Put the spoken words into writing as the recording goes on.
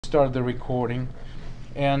start the recording.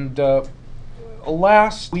 And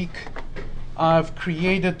last week I've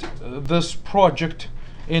created this project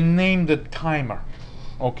and named it timer.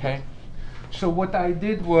 Okay, so what I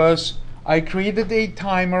did was I created a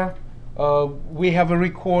timer. We have a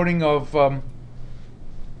recording of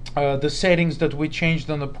the settings that we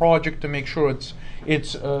changed on the project to make sure it's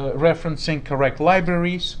referencing correct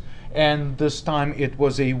libraries. And this time it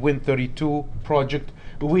was a Win32 project.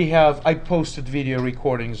 I posted video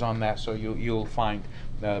recordings on that, so you'll find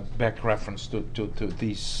back reference to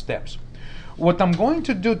these steps. What I'm going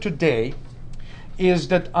to do today is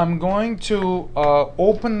that I'm going to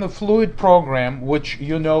open the Fluid program, which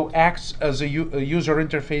acts as a user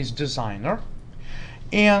interface designer.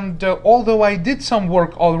 And although I did some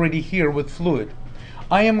work already here with Fluid,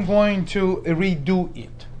 I am going to redo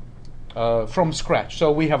it from scratch.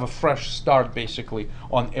 So we have a fresh start basically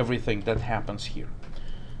on everything that happens here.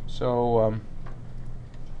 So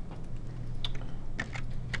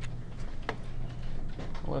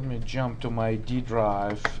let me jump to my D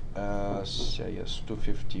drive,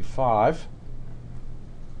 CS255.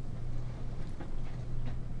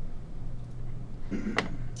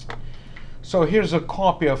 So here's a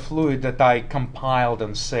copy of Fluid that I compiled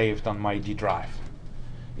and saved on my D drive.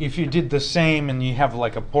 If you did the same and you have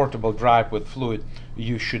like a portable drive with Fluid,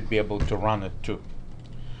 you should be able to run it too.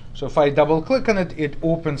 So if I double click on it, it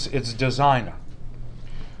opens its designer.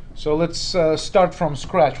 So let's start from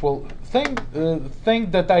scratch. Well, thing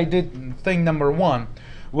that I did, thing number one,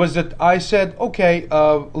 was that I said, okay,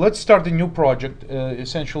 let's start a new project.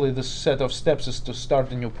 Essentially, the set of steps is to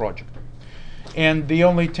start a new project. And the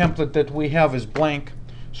only template that we have is blank.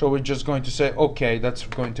 So we're just going to say, okay, that's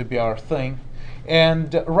going to be our thing.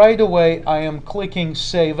 And right away, I am clicking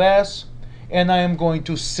Save As, and I am going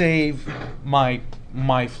to save my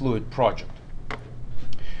Fluid project.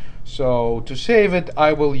 So to save it,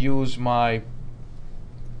 I will use my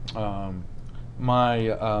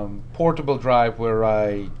portable drive where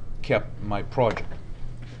I kept my project.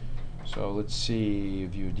 So let's see,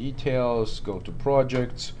 view details, go to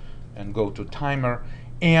projects, and go to timer.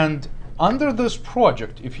 And under this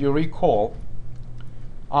project, if you recall,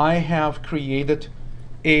 I have created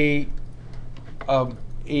a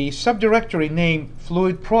subdirectory named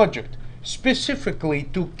Fluid project, specifically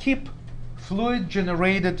to keep Fluid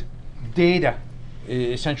generated data.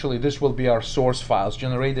 Essentially, this will be our source files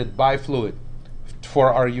generated by Fluid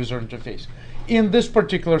for our user interface in this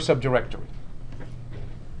particular subdirectory.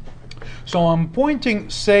 So I'm pointing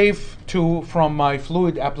save to from my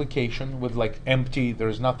Fluid application with like empty,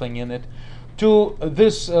 there's nothing in it, to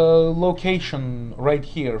this location right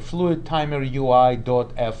here, Fluid timer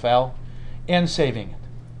UI.fl, and saving it.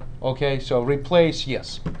 Okay, so replace,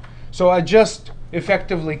 yes. So I just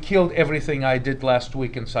effectively killed everything I did last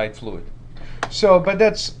week inside Fluid. So, but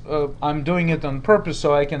that's, I'm doing it on purpose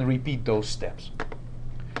so I can repeat those steps.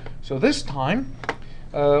 So this time,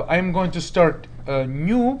 I'm going to start a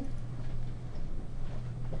new.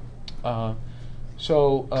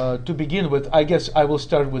 To begin with, I guess I will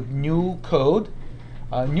start with new code,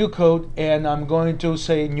 and I'm going to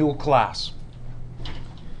say new class.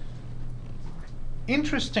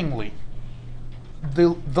 Interestingly,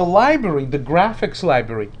 the library, the graphics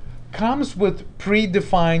library, comes with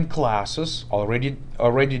predefined classes,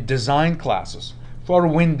 already designed classes for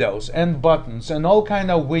windows and buttons and all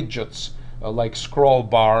kind of widgets like scroll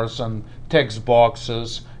bars and text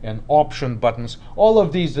boxes and option buttons, all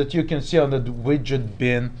of these that you can see on the widget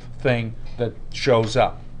bin thing that shows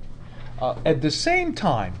up. At the same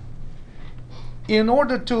time, in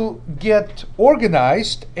order to get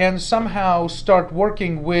organized and somehow start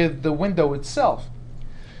working with the window itself,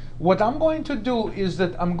 what I'm going to do is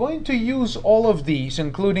that I'm going to use all of these,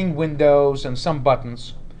 including windows and some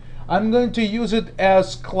buttons. I'm going to use it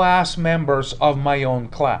as class members of my own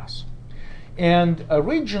class. And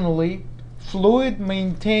originally, Fluid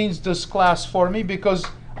maintains this class for me because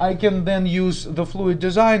I can then use the Fluid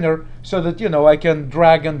designer so that I can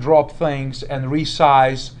drag and drop things and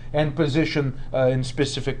resize and position in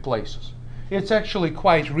specific places. It's actually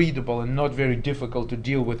quite readable and not very difficult to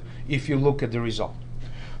deal with if you look at the result.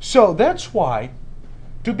 So that's why,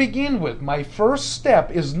 to begin with, my first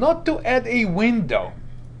step is not to add a window,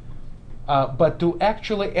 but to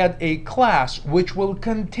actually add a class which will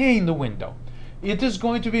contain the window. It is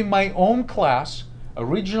going to be my own class,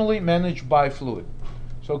 originally managed by Fluid.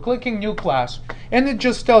 So clicking new class, and it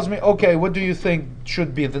just tells me, okay, what do you think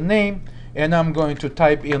should be the name? And I'm going to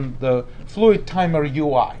type in the Fluid timer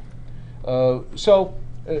UI.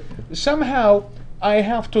 Somehow I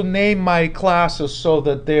have to name my classes so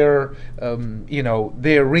that they're,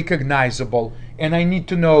 they're recognizable and I need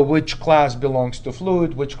to know which class belongs to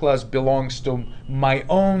Fluid, which class belongs to my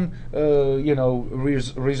own,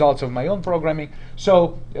 results of my own programming.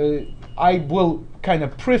 So I will kind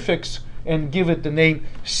of prefix and give it the name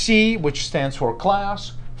C, which stands for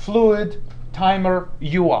class, Fluid, timer,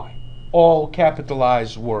 UI, all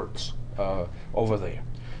capitalized words over there.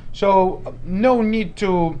 So no need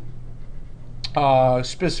to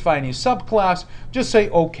specify any subclass, just say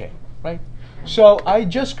OK, right? So I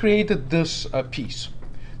just created this piece.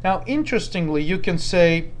 Now, interestingly, you can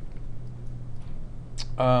say,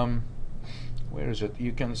 where is it?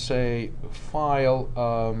 You can say file,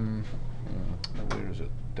 where is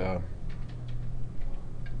it?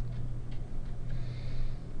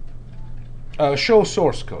 Show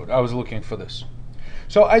source code. I was looking for this.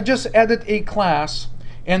 So I just added a class,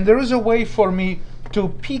 and there is a way for me to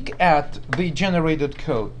peek at the generated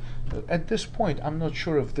code. At this point, I'm not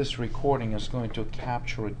sure if this recording is going to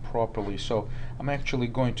capture it properly, so I'm actually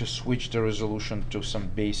going to switch the resolution to some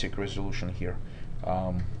basic resolution here.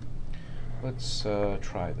 Let's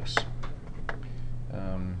try this.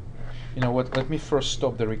 You know what? Let me first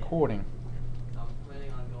stop the recording.